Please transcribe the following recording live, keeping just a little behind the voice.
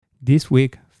This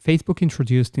week, Facebook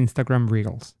introduced Instagram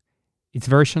Reels, its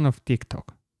version of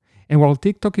TikTok. And while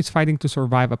TikTok is fighting to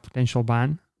survive a potential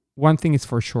ban, one thing is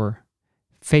for sure: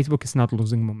 Facebook is not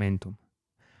losing momentum.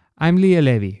 I'm Leah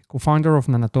Levy, co-founder of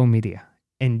Nanato Media,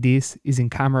 and this is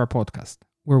In Camera Podcast,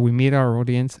 where we meet our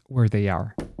audience where they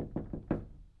are.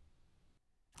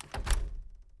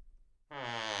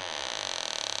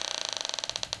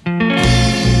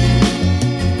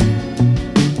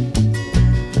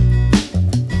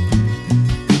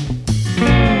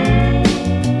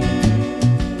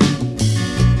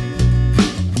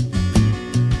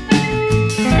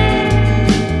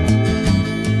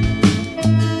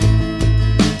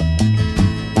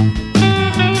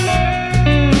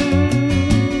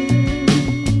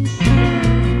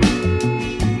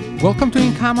 Welcome to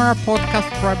In Camera Podcast,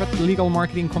 private legal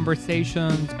marketing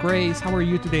conversations. Grace, how are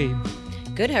you today?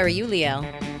 Good, how are you, Leo?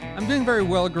 I'm doing very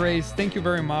well, Grace. Thank you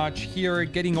very much. Here,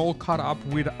 getting all caught up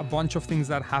with a bunch of things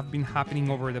that have been happening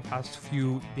over the past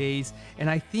few days. And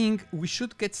I think we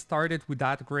should get started with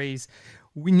that, Grace.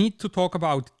 We need to talk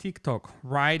about TikTok,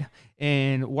 right?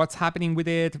 And what's happening with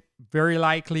it. Very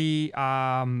likely,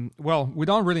 we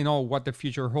don't really know what the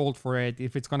future holds for it,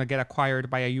 if it's going to get acquired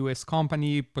by a US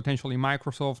company, potentially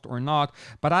Microsoft or not.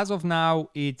 But as of now,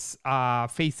 it's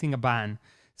facing a ban.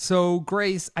 So,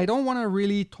 Grace, I don't want to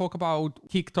really talk about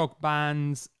TikTok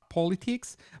bans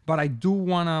politics, but I do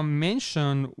want to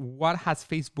mention what has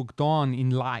Facebook done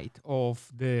in light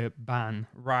of the ban,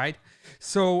 right?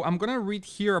 So I'm going to read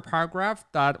here a paragraph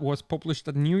that was published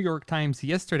at the New York Times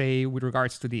yesterday with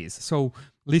regards to this. So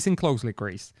listen closely,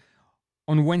 Grace.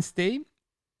 On Wednesday,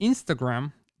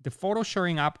 Instagram, the photo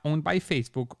sharing app owned by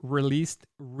Facebook, released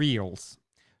Reels.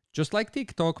 Just like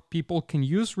TikTok, people can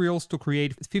use Reels to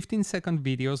create 15-second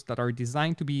videos that are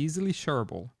designed to be easily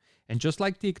shareable. And just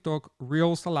like TikTok,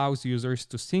 Reels allows users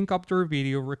to sync up their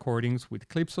video recordings with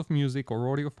clips of music or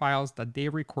audio files that they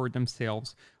record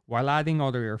themselves, while adding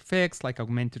other effects like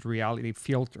augmented reality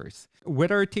filters.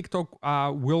 Whether TikTok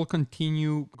will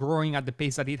continue growing at the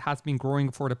pace that it has been growing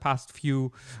for the past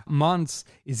few months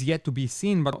is yet to be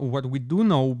seen. But what we do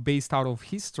know based out of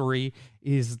history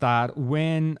is that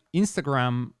when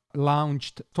Instagram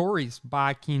launched Stories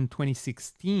back in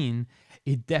 2016,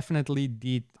 it definitely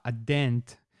did a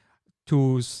dent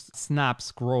to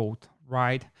Snap's growth,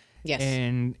 right? Yes.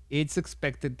 And it's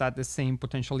expected that the same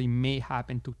potentially may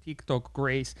happen to TikTok,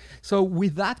 Grace. So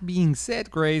with that being said,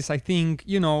 Grace, I think,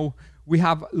 we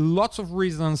have lots of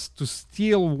reasons to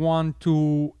still want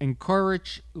to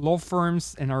encourage law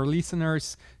firms and our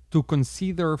listeners to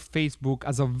consider Facebook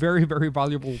as a very, very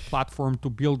valuable platform to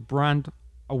build brand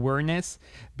awareness,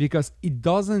 because it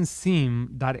doesn't seem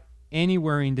that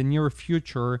anywhere in the near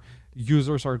future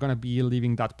users are going to be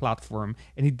leaving that platform.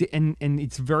 And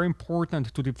it's very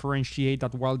important to differentiate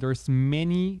that while there's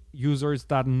many users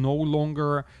that no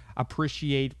longer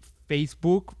appreciate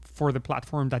Facebook for the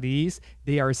platform that it is,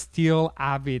 they are still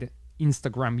avid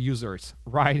Instagram users,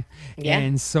 right? Yeah.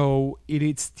 And so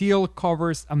it still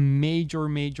covers a major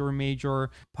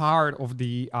part of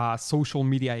the social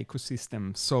media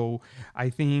ecosystem. So I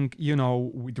think,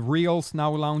 with Reels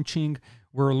now launching,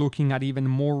 we're looking at even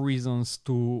more reasons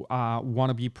to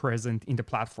want to be present in the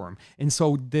platform. And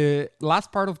so the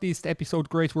last part of this episode,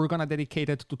 Grace, we're going to dedicate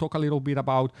it to talk a little bit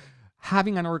about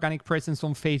having an organic presence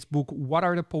on Facebook. What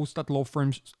are the posts that law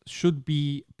firms should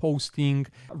be posting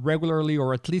regularly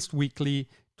or at least weekly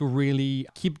to really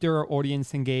keep their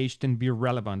audience engaged and be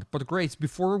relevant? But Grace,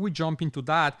 before we jump into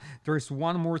that, there's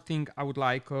one more thing I would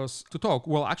like us to talk.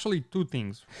 Well, actually two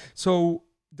things. So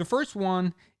the first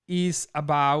one is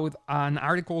about an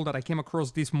article that I came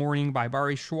across this morning by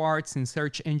Barry Schwartz in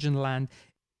Search Engine Land.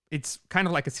 It's kind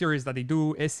of like a series that they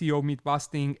do, SEO myth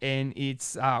busting, and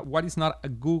it's what is not a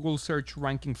Google search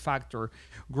ranking factor.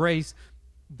 Grace,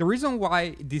 the reason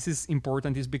why this is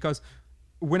important is because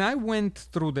when I went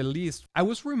through the list, I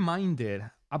was reminded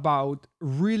about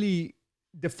really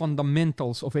the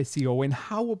fundamentals of SEO and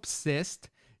how obsessed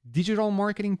digital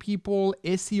marketing people,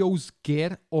 SEOs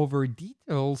get over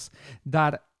details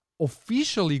that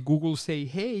officially Google say,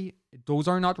 hey, those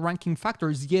are not ranking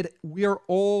factors, yet we are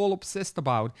all obsessed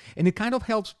about. And it kind of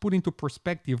helps put into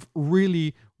perspective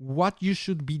really what you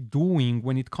should be doing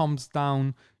when it comes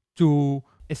down to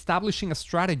establishing a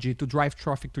strategy to drive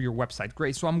traffic to your website.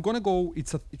 Great. So I'm going to go,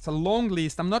 it's a long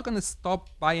list. I'm not going to stop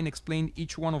by and explain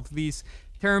each one of these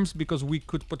terms because we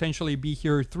could potentially be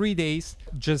here 3 days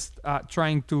just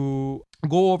trying to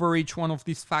go over each one of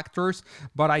these factors,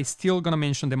 but I still going to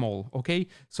mention them all. Okay.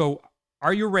 So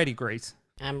are you ready, Grace?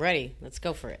 I'm ready. Let's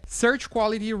go for it. Search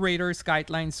quality raters,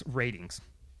 guidelines, ratings.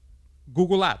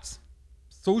 Google Ads.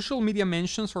 Social media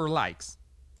mentions or likes.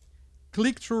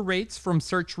 Click-through rates from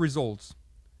search results.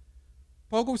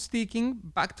 Pogo sticking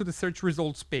back to the search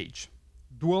results page.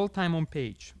 Dwell time on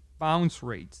page. Bounce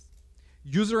rates.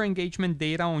 User engagement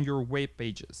data on your web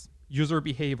pages. User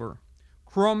behavior.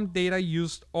 Chrome data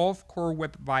used of Core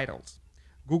Web Vitals.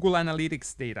 Google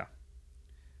Analytics data.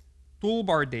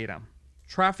 Toolbar data.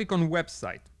 Traffic on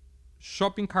website.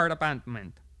 Shopping cart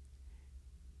abandonment.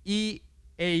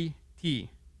 EAT,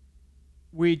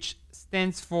 which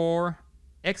stands for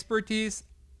expertise,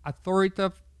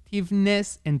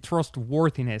 authoritativeness, and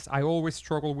trustworthiness. I always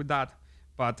struggle with that,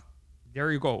 but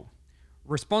there you go.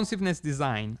 Responsiveness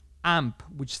design, AMP,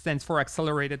 which stands for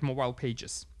accelerated mobile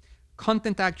pages.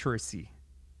 Content accuracy,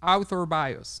 author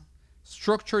bias,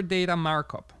 structured data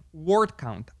markup, word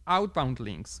count, outbound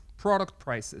links, product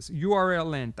prices, URL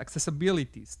length,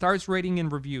 accessibility, stars rating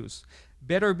and reviews,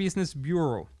 Better Business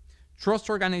Bureau,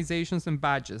 trust organizations and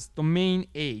badges, domain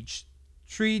age,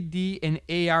 3D and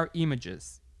AR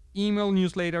images, email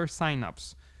newsletter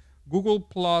signups, Google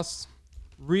Plus,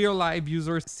 real live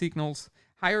user signals,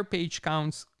 higher page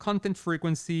counts, content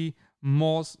frequency,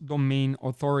 Moz domain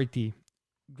authority.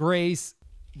 Grace,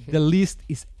 the list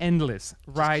is endless,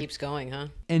 right? Just keeps going, huh?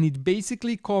 And it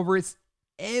basically covers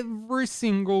every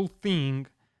single thing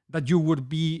that you would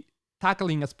be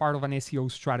tackling as part of an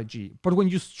SEO strategy. But when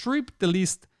you strip the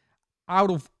list out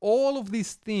of all of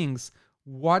these things,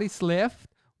 what is left?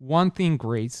 One thing,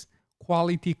 Grace: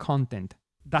 quality content.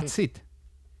 That's it.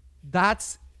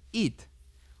 That's it.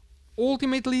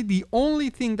 Ultimately, the only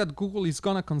thing that Google is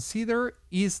going to consider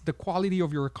is the quality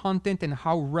of your content and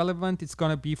how relevant it's going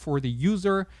to be for the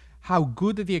user, how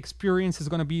good the experience is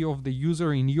going to be of the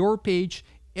user in your page.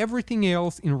 Everything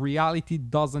else in reality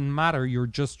doesn't matter. You're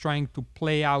just trying to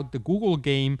play out the Google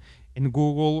game, and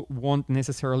Google won't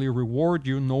necessarily reward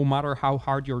you no matter how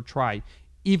hard you try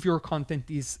if your content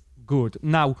is good.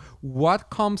 Now, what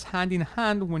comes hand in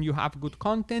hand when you have good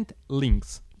content?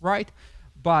 Links, right?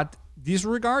 But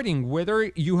disregarding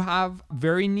whether you have a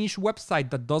very niche website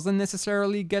that doesn't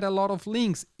necessarily get a lot of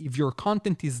links, if your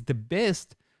content is the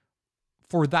best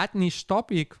for that niche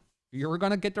topic, you're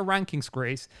going to get the rankings,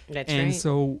 Grace. That's and right.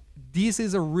 So this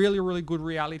is a really, really good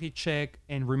reality check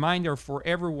and reminder for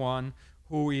everyone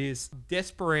who is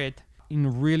desperate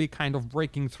in really kind of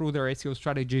breaking through their SEO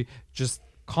strategy. Just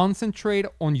concentrate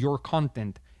on your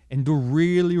content and do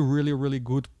really, really, really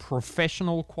good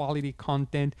professional quality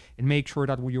content, and make sure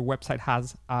that your website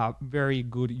has a very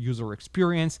good user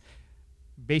experience.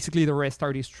 Basically, the rest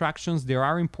are distractions. They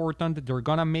are important. They're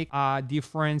gonna make a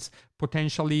difference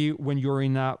potentially when you're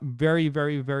in a very,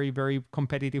 very, very, very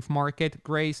competitive market,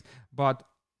 Grace. But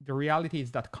the reality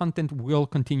is that content will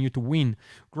continue to win.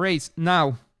 Grace,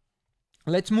 now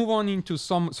let's move on into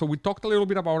some. So we talked a little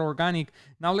bit about organic.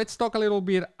 Now let's talk a little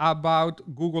bit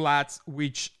about Google Ads,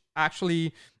 which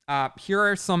actually here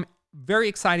are some very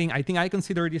exciting, I think I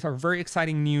consider these are very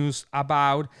exciting news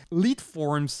about lead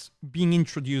forms being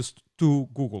introduced to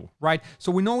Google, right?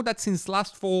 So we know that since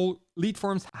last fall, lead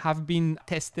forms have been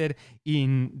tested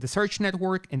in the search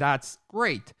network, and that's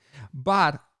great.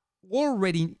 But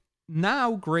already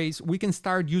now, Grace, we can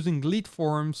start using lead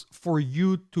forms for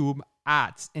YouTube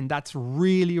ads, and that's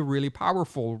really, really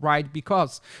powerful, right?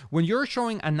 Because when you're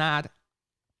showing an ad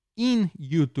in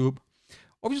YouTube,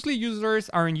 obviously users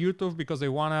are in YouTube because they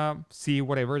want to see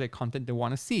whatever the content they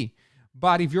want to see.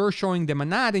 But if you're showing them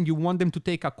an ad and you want them to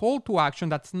take a call to action,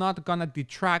 that's not going to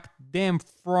detract them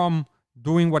from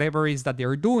doing whatever it is that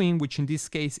they're doing, which in this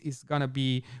case is going to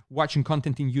be watching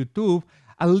content in YouTube.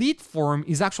 A lead form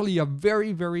is actually a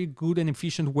very, very good and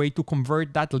efficient way to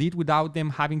convert that lead without them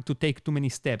having to take too many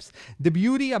steps. The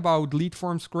beauty about lead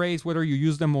forms, Grace, whether you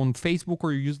use them on Facebook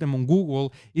or you use them on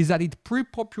Google, is that it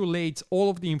pre-populates all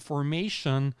of the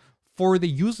information for the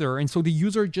user. And so the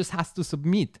user just has to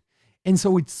submit. And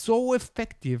so it's so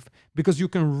effective because you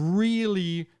can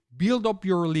really build up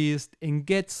your list and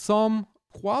get some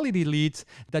quality leads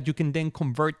that you can then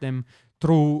convert them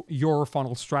through your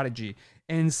funnel strategy.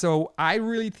 And so I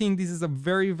really think this is a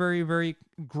very, very, very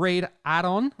great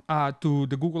add-on to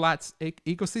the Google Ads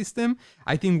ecosystem.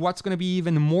 I think what's going to be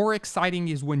even more exciting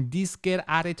is when these get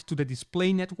added to the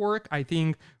display network. I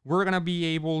think we're going to be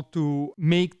able to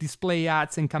make display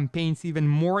ads and campaigns even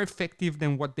more effective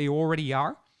than what they already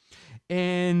are.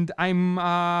 And I'm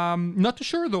not too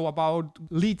sure, though, about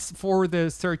leads for the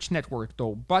search network,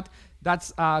 though. But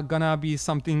that's gonna be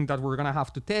something that we're gonna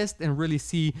have to test and really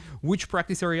see which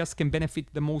practice areas can benefit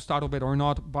the most out of it or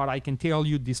not. But I can tell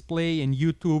you display and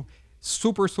YouTube,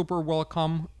 super, super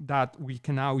welcome that we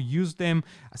can now use them.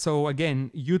 So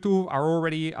again, YouTube are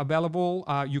already available.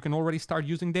 You can already start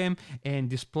using them. And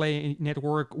display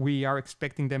network, we are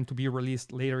expecting them to be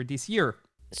released later this year.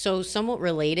 So somewhat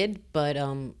related, but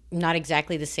not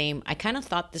exactly the same. I kind of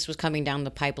thought this was coming down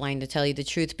the pipeline, to tell you the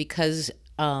truth, because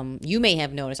you may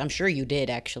have noticed, I'm sure you did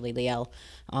actually, Liel,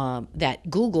 that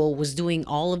Google was doing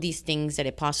all of these things that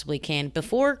it possibly can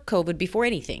before COVID, before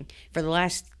anything, for the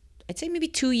last, I'd say maybe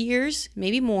 2 years,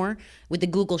 maybe more, with the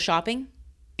Google shopping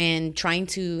and trying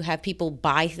to have people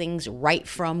buy things right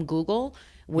from Google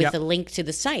with Yep. a link to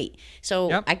the site. So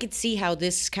Yep. I could see how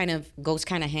this kind of goes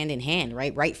kind of hand in hand,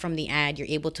 right? Right from the ad, you're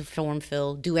able to form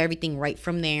fill, do everything right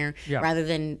from there Yeah. rather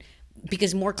than,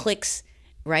 because more clicks,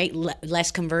 right?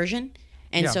 Less conversion.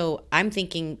 And Yeah. so I'm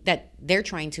thinking that they're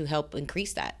trying to help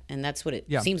increase that. And that's what it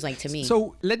Yeah. seems like to me.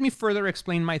 So let me further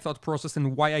explain my thought process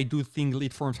and why I do think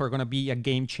lead forms are going to be a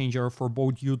game changer for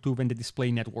both YouTube and the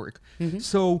display network.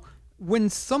 So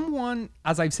when someone,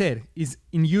 as I've said, is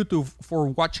in YouTube for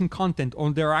watching content,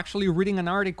 or they're actually reading an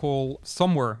article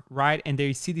somewhere, right? And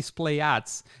they see display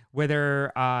ads,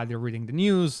 whether they're reading the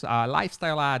news,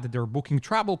 lifestyle ad, they're booking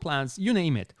travel plans, you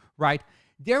name it, right?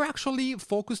 They're actually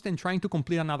focused and trying to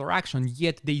complete another action,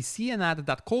 yet they see an ad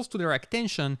that calls to their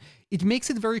attention. It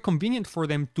makes it very convenient for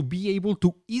them to be able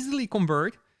to easily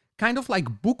convert, kind of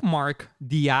like bookmark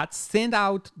the ads, send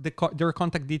out their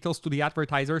contact details to the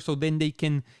advertiser so then they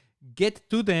can get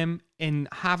to them and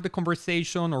have the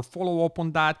conversation or follow up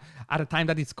on that at a time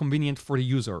that is convenient for the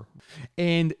user.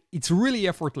 And it's really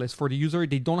effortless for the user.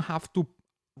 They don't have to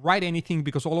write anything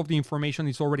because all of the information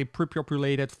is already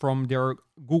pre-populated from their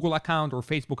Google account or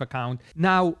Facebook account.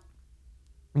 Now,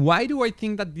 why do I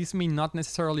think that this may not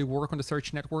necessarily work on the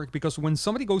search network? Because when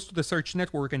somebody goes to the search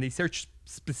network and they search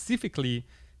specifically,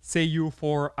 say you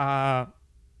for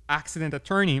accident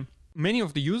attorney, many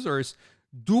of the users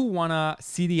do want to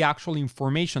see the actual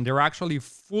information. They're actually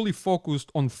fully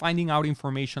focused on finding out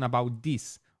information about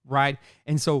this, right?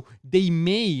 And so they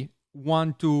may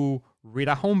want to read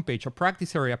a homepage, a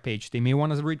practice area page. They may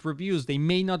want to read reviews. They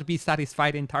may not be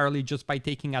satisfied entirely just by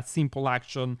taking a simple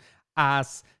action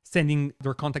as sending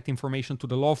their contact information to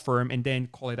the law firm and then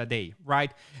call it a day,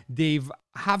 right? They've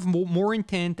have more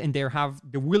intent and they have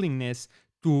the willingness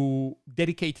to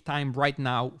dedicate time right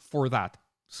now for that.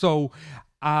 So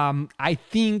I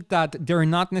think that they're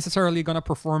not necessarily going to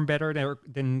perform better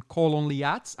than call-only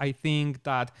ads. I think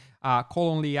that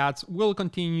call-only ads will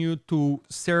continue to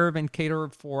serve and cater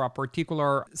for a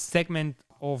particular segment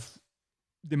of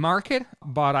the market,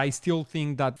 but I still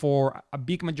think that for a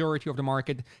big majority of the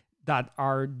market that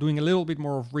are doing a little bit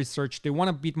more of research, they want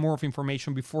a bit more of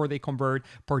information before they convert,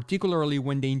 particularly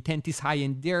when the intent is high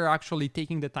and they're actually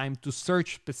taking the time to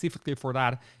search specifically for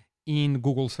that in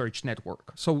Google Search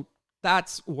Network. So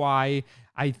that's why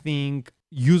I think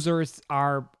users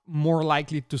are more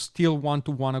likely to still want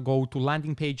to go to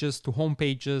landing pages, to home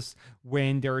pages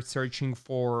when they're searching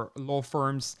for law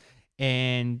firms.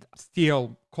 And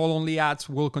still, call-only ads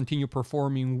will continue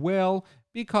performing well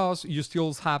because you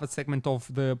still have a segment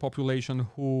of the population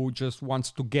who just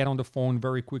wants to get on the phone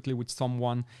very quickly with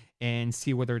someone and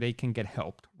see whether they can get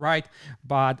helped, right?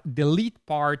 But the lead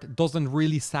part doesn't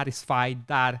really satisfy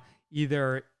that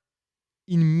either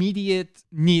immediate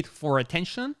need for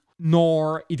attention,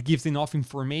 nor it gives enough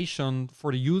information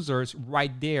for the users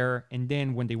right there and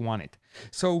then when they want it.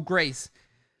 So, Grace,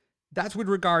 that's with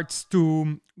regards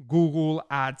to Google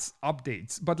Ads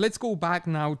updates. But let's go back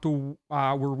now to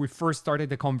where we first started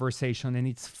the conversation, and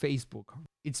it's Facebook.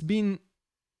 It's been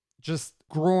just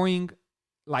growing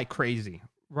like crazy,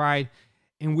 right?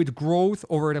 And with growth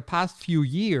over the past few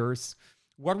years,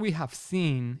 what we have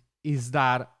seen is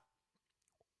that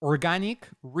organic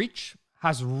reach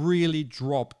has really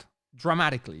dropped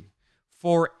dramatically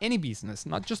for any business,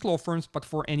 not just law firms, but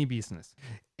for any business.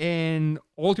 And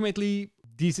ultimately,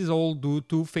 this is all due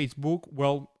to Facebook.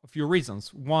 Well, a few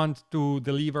reasons. One, to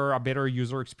deliver a better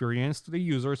user experience to the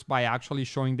users by actually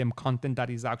showing them content that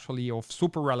is actually of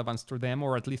super relevance to them,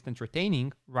 or at least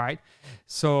entertaining, right?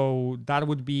 So that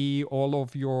would be all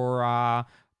of your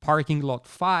parking lot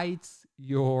fights,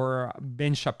 your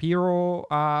Ben Shapiro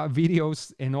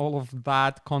videos, and all of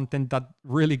that content that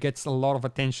really gets a lot of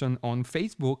attention on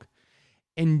Facebook.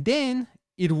 And then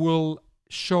it will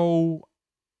show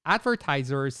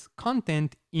advertisers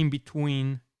content in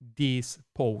between these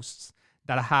posts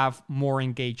that have more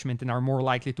engagement and are more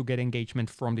likely to get engagement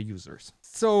from the users.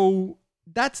 So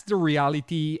that's the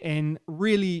reality. And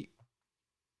really,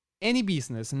 any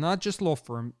business, not just law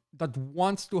firm, that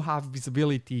wants to have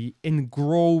visibility and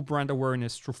grow brand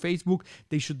awareness through Facebook,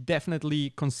 they should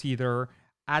definitely consider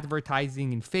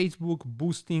advertising in Facebook,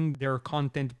 boosting their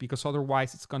content, because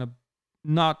otherwise it's going to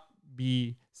not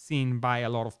be seen by a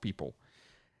lot of people.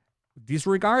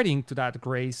 Disregarding to that,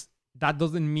 Grace, that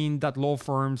doesn't mean that law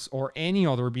firms or any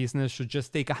other business should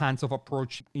just take a hands-off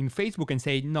approach in Facebook and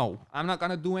say, no, I'm not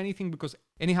going to do anything because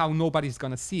anyhow, nobody's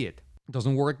going to see it. It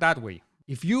doesn't work that way.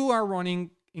 If you are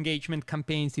running engagement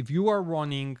campaigns,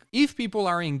 if people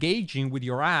are engaging with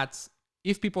your ads,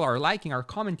 if people are liking or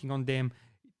commenting on them,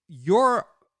 your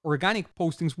organic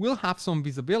postings will have some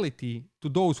visibility to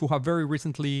those who have very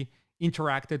recently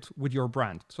interacted with your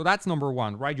brand. So that's number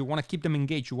one, right? You want to keep them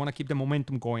engaged. You want to keep the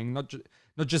momentum going, not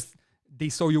just they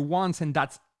saw you once and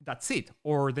that's it.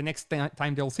 Or the next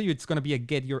time they'll see you, it's going to be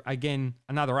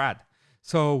another ad.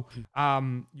 So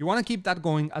you want to keep that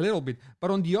going a little bit.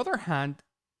 But on the other hand,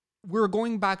 we're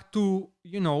going back to,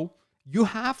 you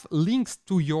have links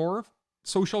to your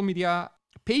social media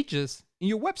pages in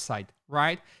your website,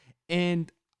 right?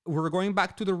 And we're going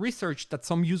back to the research that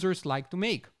some users like to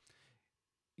make.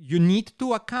 You need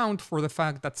to account for the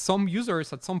fact that some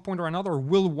users at some point or another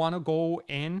will want to go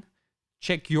and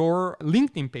check your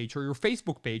LinkedIn page or your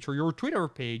Facebook page or your Twitter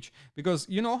page, because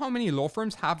you know how many law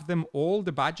firms have them all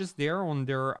the badges there on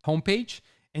their homepage,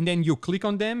 and then you click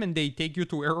on them and they take you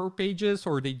to error pages,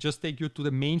 or they just take you to the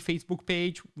main Facebook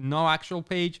page, no actual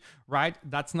page, right?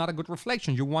 That's not a good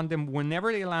reflection. You want them,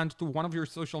 whenever they land to one of your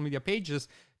social media pages,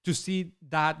 to see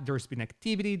that there's been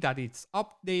activity, that it's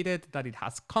updated, that it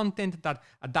has content that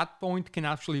at that point can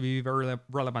actually be very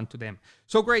relevant to them.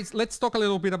 So Grace, let's talk a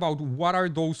little bit about what are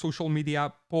those social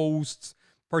media posts,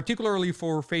 particularly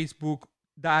for Facebook,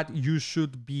 that you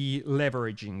should be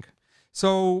leveraging.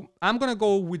 So I'm going to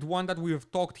go with one that we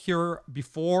have talked here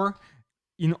before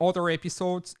in other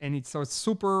episodes, and it's a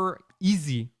super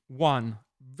easy one,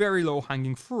 very low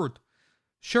hanging fruit.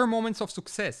 Share moments of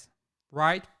success,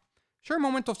 right? Share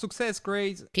moment of success,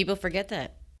 Grace. People forget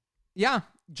that. Yeah,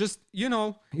 just,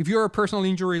 if you're a personal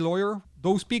injury lawyer,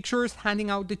 those pictures, handing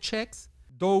out the checks,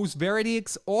 those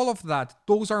verdicts, all of that,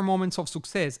 those are moments of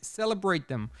success. Celebrate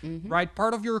them, right?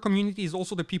 Part of your community is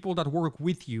also the people that work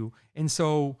with you. And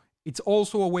so it's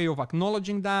also a way of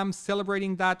acknowledging them,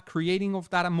 celebrating that, creating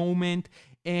of that a moment.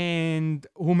 And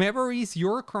whomever is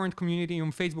your current community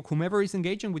on Facebook, whomever is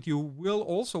engaging with you, will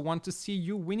also want to see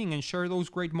you winning and share those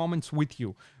great moments with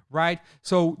you, right?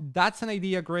 So that's an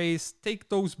idea, Grace. Take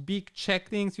those big check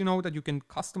things, that you can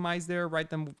customize there,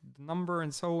 write them with the number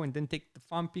and then take the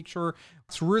fun picture.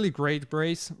 It's really great,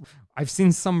 Grace. I've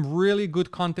seen some really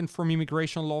good content from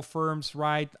immigration law firms,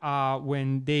 right?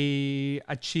 When they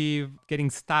achieve getting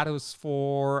status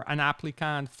for an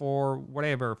applicant for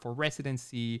whatever, for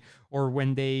residency, or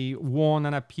when they won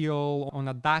an appeal on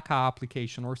a DACA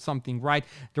application or something, right?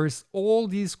 There's all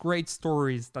these great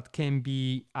stories that can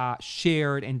be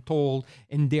shared and told,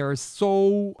 and they're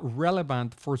so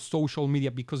relevant for social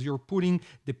media because you're putting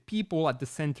the people at the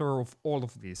center of all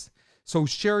of this. So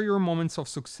share your moments of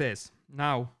success.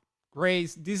 Now,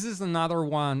 Grace, this is another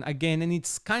one again, and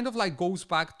it's kind of like goes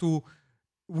back to,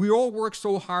 we all work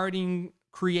so hard in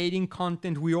creating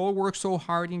content. We all work so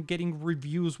hard in getting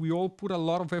reviews. We all put a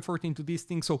lot of effort into these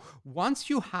things. So once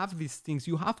you have these things,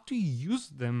 you have to use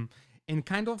them and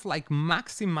kind of like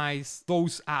maximize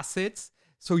those assets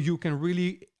so you can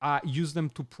really use them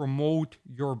to promote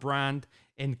your brand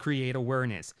and create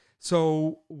awareness.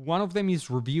 So one of them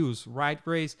is reviews, right,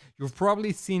 Grace? You've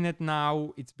probably seen it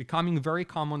now. It's becoming very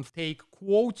common to take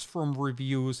quotes from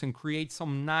reviews and create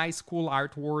some nice, cool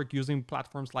artwork using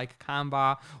platforms like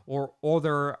Canva or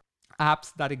other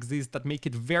apps that exist that make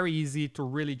it very easy to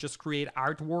really just create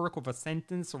artwork of a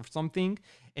sentence or something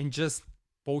and just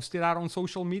post it out on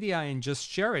social media and just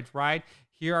share it, right?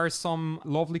 Here are some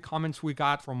lovely comments we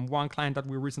got from one client that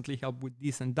we recently helped with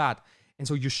this and that. And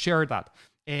so you share that.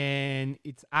 And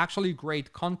it's actually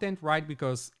great content, right?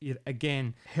 Because it,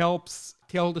 again, helps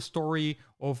tell the story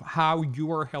of how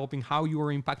you are helping, how you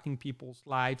are impacting people's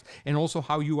lives, and also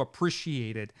how you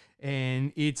appreciate it.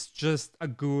 And it's just a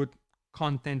good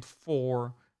content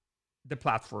for the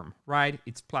platform, right?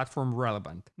 It's platform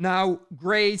relevant. Now,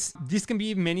 Grace, this can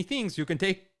be many things. You can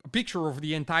take a picture of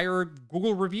the entire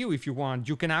Google review if you want.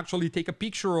 You can actually take a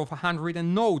picture of a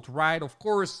handwritten note, right? Of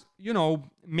course,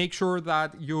 make sure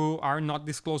that you are not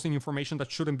disclosing information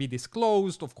that shouldn't be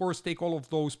disclosed. Of course, take all of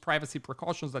those privacy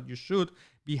precautions that you should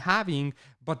be having,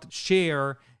 but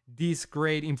share this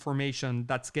great information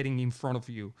that's getting in front of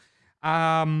you.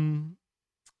 Here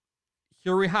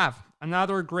we have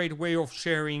another great way of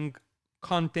sharing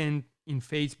content in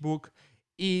Facebook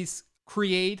is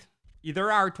create either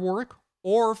artwork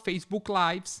or Facebook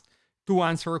Lives to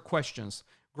answer questions.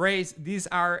 Grace, these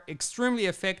are extremely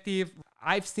effective.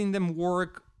 I've seen them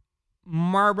work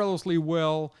marvelously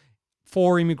well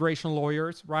for immigration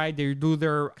lawyers, right? They do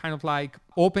their kind of like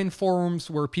open forums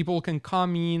where people can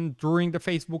come in during the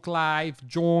Facebook Live,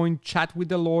 join, chat with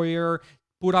the lawyer,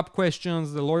 put up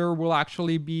questions. The lawyer will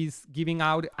actually be giving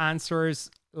out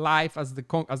answers live as the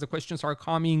questions are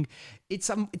coming. It's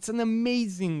an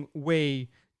amazing way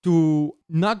to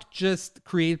not just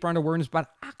create brand awareness, but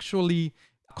actually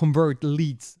convert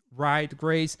leads, right,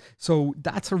 Grace? So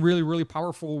that's a really, really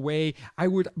powerful way. I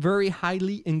would very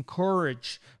highly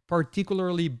encourage,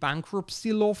 particularly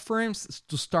bankruptcy law firms,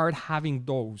 to start having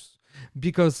those,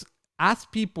 because as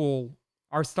people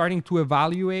are starting to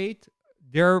evaluate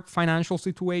their financial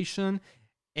situation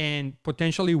and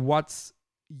potentially what's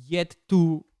yet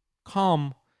to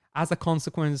come as a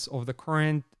consequence of the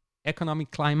current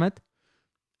economic climate,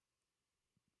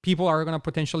 people are going to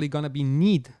potentially going to be in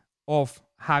need of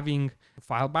having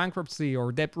filed bankruptcy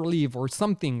or debt relief or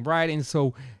something, right? And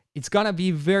so it's going to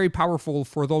be very powerful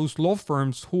for those law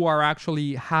firms who are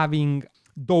actually having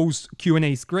those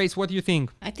Q&As. Grace, what do you think?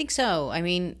 I think so. I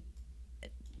mean,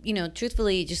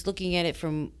 truthfully, just looking at it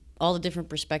from all the different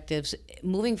perspectives,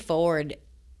 moving forward,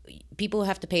 people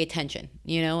have to pay attention,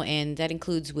 and that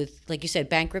includes with, like you said,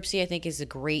 bankruptcy, I think is a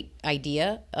great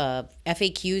idea.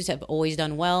 FAQs have always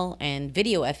done well, and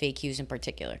video FAQs in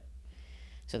particular.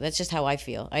 So that's just how I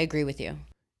feel. I agree with you.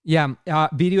 Yeah,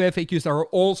 video FAQs are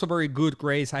also very good,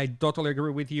 Grace. I totally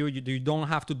agree with you. You don't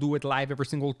have to do it live every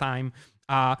single time.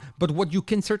 But what you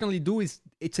can certainly do is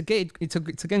it's again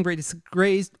great. It's a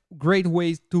great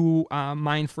way to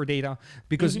mine for data,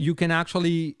 because you can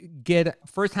actually get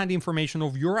firsthand information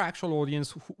of your actual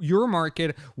audience, your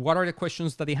market. What are the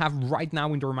questions that they have right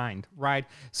now in their mind, right?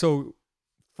 So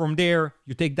from there,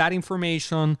 you take that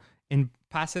information and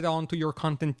pass it on to your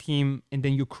content team, and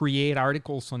then you create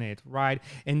articles on it, right?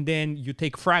 And then you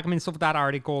take fragments of that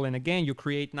article, and again, you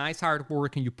create nice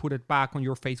artwork and you put it back on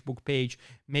your Facebook page,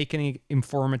 making it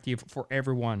informative for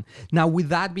everyone. Now, with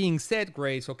that being said,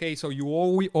 Grace, okay, so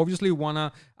you obviously want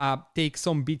to take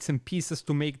some bits and pieces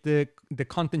to make the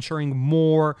content sharing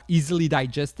more easily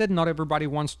digested. Not everybody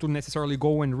wants to necessarily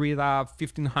go and read a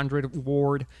 1,500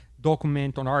 word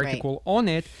document or article on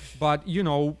it, but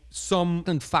some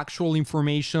factual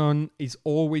information is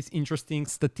always interesting.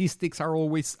 Statistics are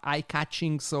always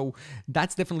eye-catching, so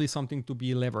that's definitely something to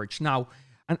be leveraged. Now,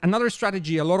 another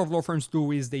strategy a lot of law firms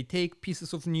do is they take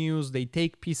pieces of news, they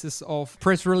take pieces of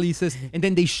press releases, and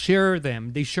then they share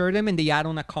them. They share them and they add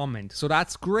on a comment. So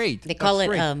that's great. They call it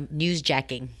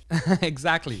newsjacking.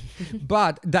 Exactly.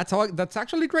 But that's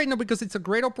actually great now, because it's a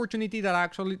great opportunity that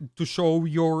actually to show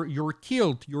your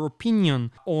tilt, your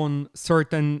opinion on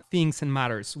certain things and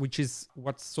matters, which is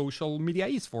what social media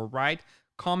is for, right?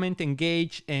 Comment,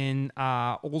 engage, and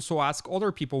also ask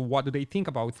other people what do they think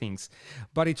about things.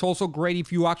 But it's also great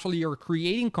if you actually are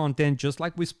creating content, just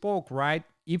like we spoke, right?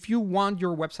 If you want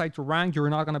your website to rank, you're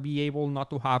not going to be able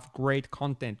not to have great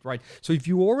content, right? So if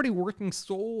you're already working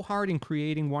so hard in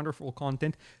creating wonderful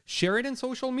content, share it in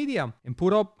social media and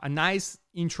put up a nice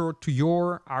intro to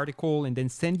your article, and then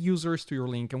send users to your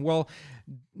link. And well,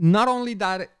 not only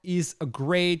that is a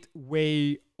great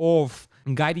way of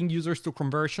guiding users to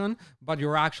conversion, but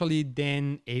you're actually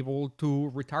then able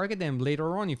to retarget them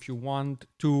later on if you want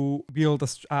to build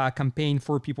a campaign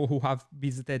for people who have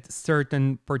visited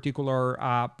certain particular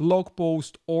blog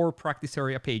post or practice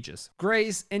area pages.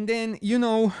 Grace, and then,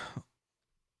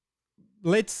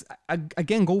 let's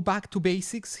again go back to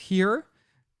basics here.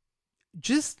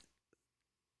 Just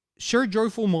share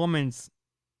joyful moments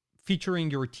featuring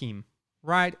your team,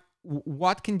 right?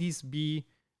 What can these be?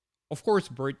 Of course,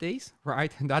 birthdays,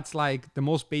 right? That's like the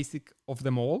most basic of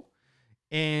them all.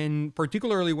 And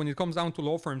particularly when it comes down to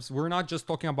law firms, we're not just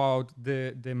talking about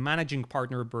the managing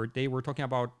partner birthday. We're talking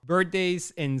about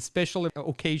birthdays and special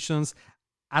occasions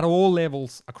at all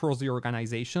levels across the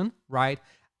organization, right?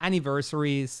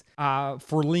 Anniversaries.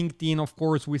 For LinkedIn, of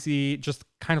course, we see just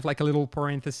kind of like a little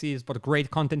parenthesis, but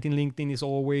great content in LinkedIn is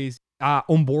always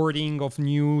onboarding of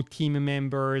new team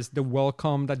members, the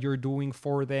welcome that you're doing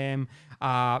for them,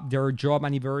 their job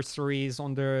anniversaries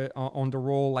on the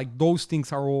role. Like those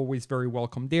things are always very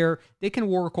welcome there. They can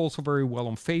work also very well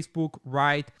on Facebook,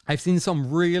 right? I've seen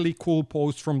some really cool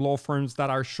posts from law firms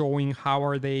that are showing how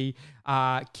are they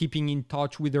keeping in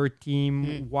touch with their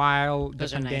team while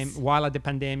at the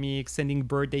pandemic, sending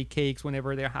birthday cakes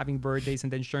whenever they're having birthdays,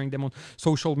 and then sharing them on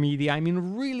social media. I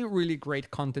mean, really, really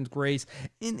great content, Grace.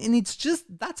 And it's just,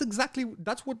 that's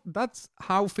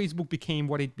how Facebook became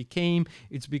what it became.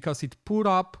 It's because it put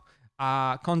up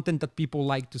content that people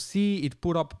like to see. It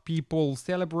put up people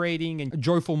celebrating and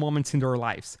joyful moments in their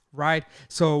lives, right?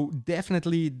 So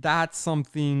definitely that's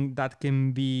something that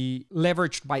can be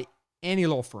leveraged by any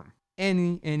law firm.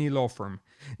 any law firm.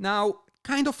 Now,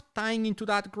 kind of tying into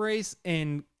that, Grace,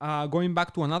 and going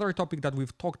back to another topic that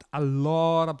we've talked a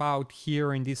lot about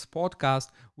here in this podcast,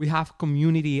 we have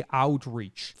community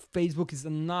outreach. Facebook is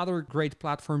another great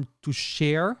platform to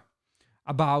share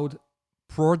about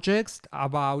projects,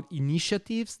 about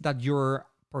initiatives that you're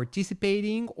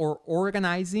participating or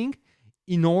organizing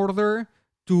in order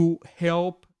to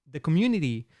help the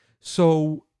community.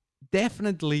 So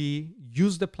definitely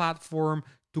use the platform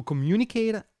to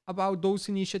communicate about those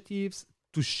initiatives,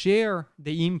 to share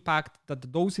the impact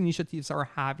that those initiatives are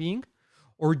having,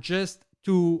 or just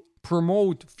to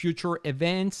promote future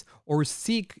events or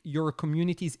seek your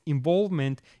community's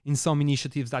involvement in some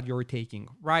initiatives that you're taking,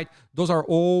 right? Those are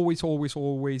always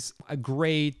a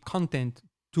great content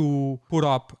to put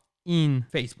up in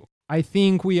Facebook. I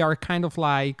think we are kind of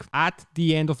like at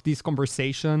the end of this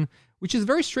conversation, which is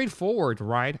very straightforward,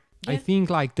 right? Yeah. I think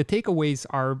like the takeaways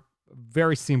are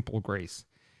very simple, Grace.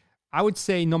 I would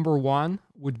say number one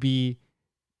would be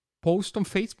post on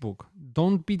Facebook.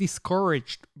 Don't be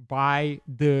discouraged by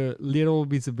the little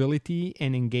visibility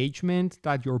and engagement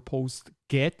that your posts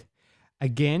get.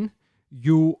 Again,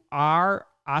 you are,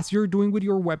 as you're doing with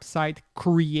your website,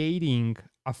 creating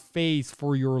a face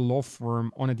for your law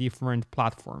firm on a different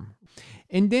platform.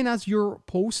 And then as you're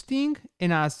posting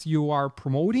and as you are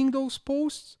promoting those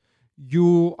posts,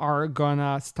 you are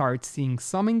gonna start seeing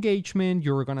some engagement,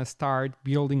 you're gonna start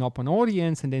building up an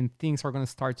audience, and then things are gonna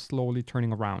start slowly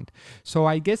turning around. So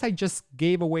I guess I just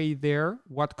gave away there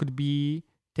what could be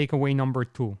takeaway number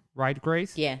 2, right,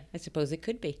 Grace? Yeah, I suppose it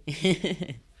could be.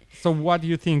 So what do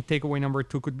you think takeaway number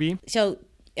 2 could be? So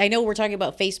I know we're talking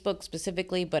about Facebook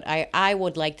specifically, but I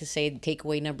would like to say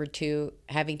takeaway number 2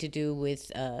 having to do with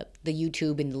the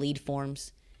YouTube and the lead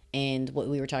forms and what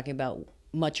we were talking about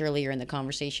much earlier in the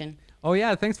conversation. Oh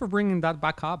yeah, thanks for bringing that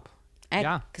back up.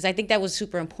 Yeah. Because I think that was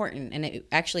super important. And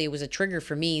it was a trigger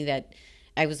for me that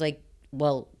I was like,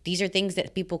 well, these are things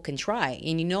that people can try.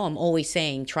 And I'm always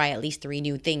saying try at least 3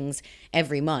 new things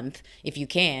every month if you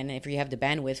can, if you have the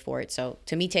bandwidth for it. So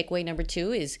to me, takeaway number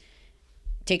 2 is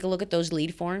take a look at those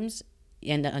lead forms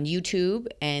and on YouTube,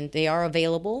 and they are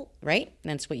available, right?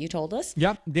 That's what you told us.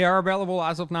 Yeah, they are available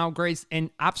as of now, Grace. And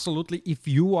absolutely, if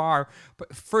you are,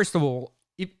 first of all,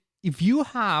 if you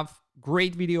have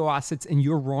great video assets and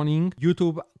you're running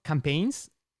YouTube campaigns,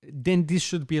 then this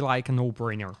should be like a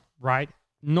no-brainer, right?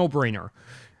 No-brainer.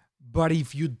 But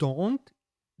if you don't,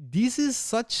 this is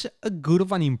such a good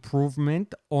of an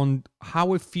improvement on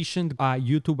how efficient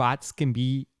YouTube ads can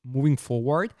be moving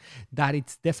forward that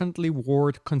it's definitely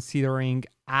worth considering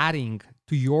adding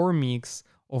to your mix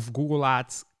of Google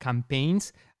Ads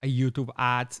campaigns a YouTube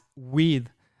ads with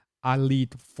a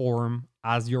lead form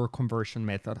as your conversion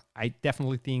method. I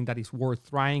definitely think that is worth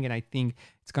trying, and I think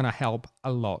it's gonna help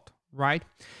a lot, right?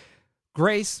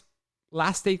 Grace,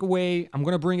 last takeaway, I'm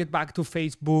gonna bring it back to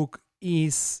Facebook,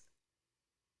 is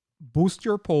boost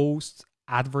your posts,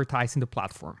 advertising the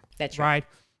platform. That's right.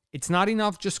 It's not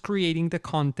enough just creating the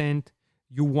content.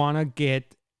 You wanna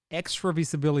get extra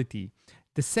visibility.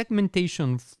 The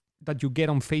segmentation that you get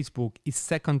on Facebook is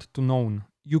second to none.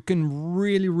 You can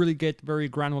really get very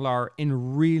granular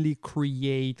and really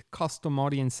create custom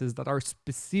audiences that are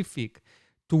specific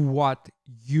to what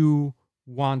you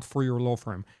want for your law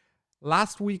firm.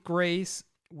 Last week, Grace,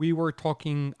 we were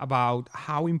talking about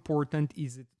how important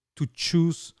is it to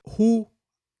choose who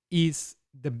is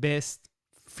the best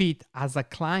fit as a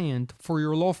client for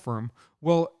your law firm.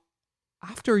 Well,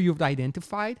 after you've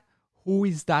identified who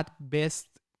is that best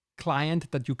client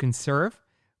that you can serve,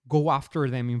 go after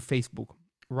them in Facebook,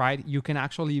 right? You can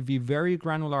actually be very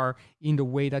granular in the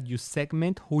way that you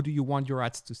segment who do you want your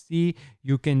ads to see.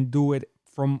 You can do it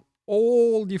from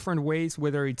all different ways,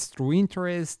 whether it's through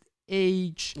interest,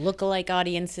 age, lookalike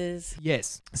audiences.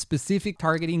 Yes, specific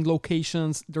targeting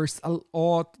locations. There's a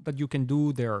lot that you can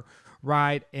do there,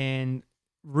 right? And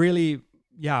really,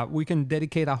 yeah, we can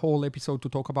dedicate a whole episode to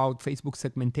talk about Facebook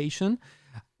segmentation,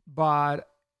 but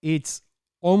it's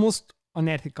almost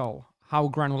unethical how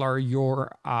granular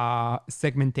your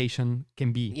segmentation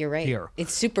can be. You're right. Here.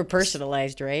 It's super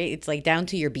personalized, right? It's like down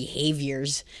to your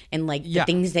behaviors and like the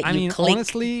things that you click.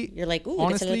 Honestly, you're like, ooh,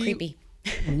 that's a little creepy.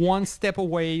 One step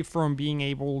away from being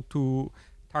able to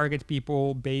target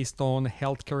people based on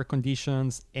healthcare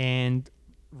conditions and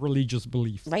religious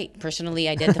beliefs. Right. Personally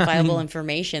identifiable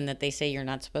information that they say you're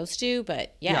not supposed to.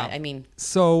 But yeah. I mean,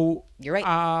 so you're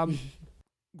right.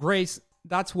 Grace,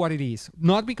 that's what it is.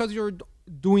 Not because you're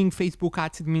doing Facebook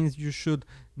ads, it means you should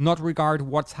not regard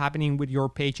what's happening with your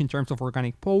page in terms of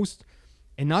organic posts.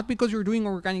 And not because you're doing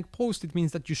organic posts, it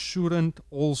means that you shouldn't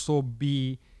also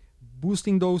be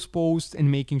boosting those posts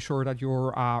and making sure that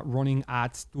you're running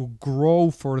ads to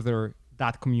grow further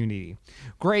that community.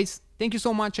 Grace, thank you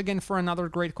so much again for another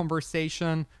great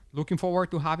conversation. Looking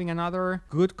forward to having another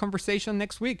good conversation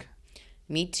next week.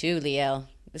 Me too, Liel.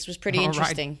 This was pretty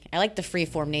interesting. I like the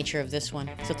free-form nature of this one.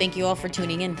 So thank you all for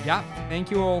tuning in. Yeah,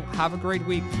 thank you all. Have a great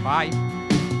week. Bye.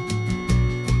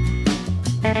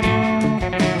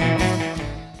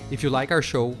 If you like our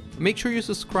show, make sure you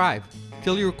subscribe,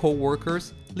 tell your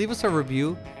coworkers, leave us a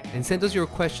review, and send us your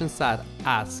questions at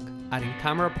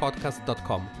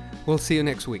ask@incamerapodcast.com. We'll see you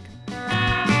next week.